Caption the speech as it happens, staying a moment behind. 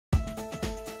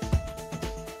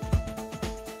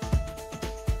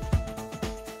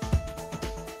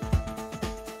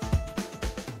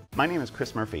My name is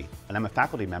Chris Murphy, and I'm a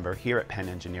faculty member here at Penn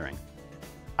Engineering.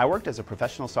 I worked as a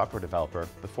professional software developer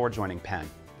before joining Penn,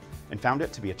 and found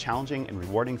it to be a challenging and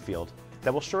rewarding field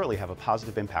that will surely have a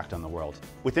positive impact on the world.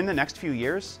 Within the next few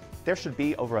years, there should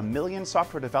be over 1 million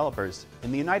software developers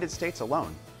in the United States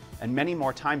alone, and many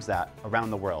more times that around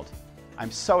the world.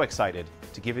 I'm so excited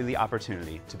to give you the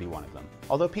opportunity to be one of them.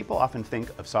 Although people often think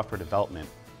of software development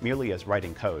merely as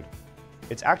writing code,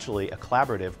 it's actually a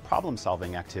collaborative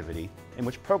problem-solving activity in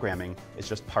which programming is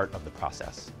just part of the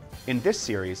process. In this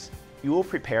series, you will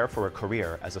prepare for a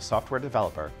career as a software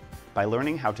developer by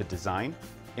learning how to design,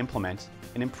 implement,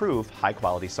 and improve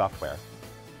high-quality software.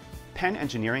 Penn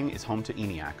Engineering is home to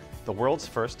ENIAC, the world's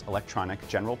first electronic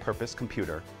general-purpose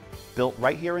computer, built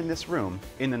right here in this room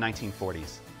in the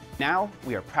 1940s. Now,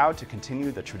 we are proud to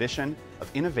continue the tradition of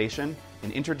innovation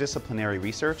and interdisciplinary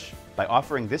research by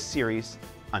offering this series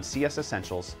on CS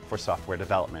Essentials for Software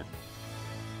Development.